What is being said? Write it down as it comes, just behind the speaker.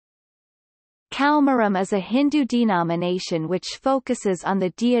Kaumaram is a Hindu denomination which focuses on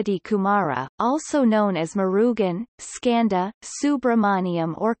the deity Kumara, also known as Murugan, Skanda,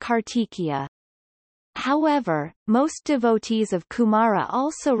 Subramaniam or Kartikeya. However, most devotees of Kumara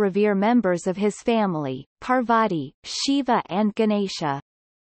also revere members of his family, Parvati, Shiva and Ganesha.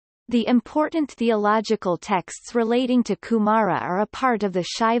 The important theological texts relating to Kumara are a part of the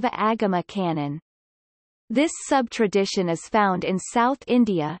Shaiva Agama canon. This sub-tradition is found in South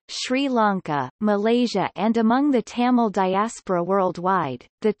India, Sri Lanka, Malaysia and among the Tamil diaspora worldwide.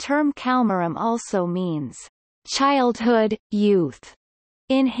 The term Kaumaram also means childhood, youth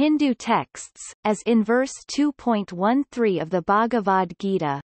in Hindu texts, as in verse 2.13 of the Bhagavad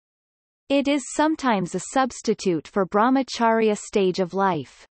Gita. It is sometimes a substitute for brahmacharya stage of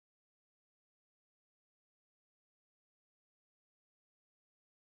life.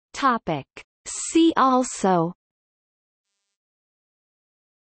 Topic. See also: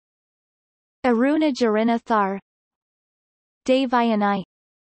 Aruna Devayani,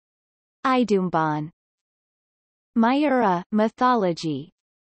 Idumban, Mayura mythology,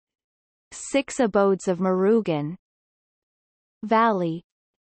 6 abodes of Murugan, Valley,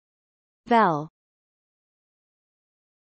 Vel.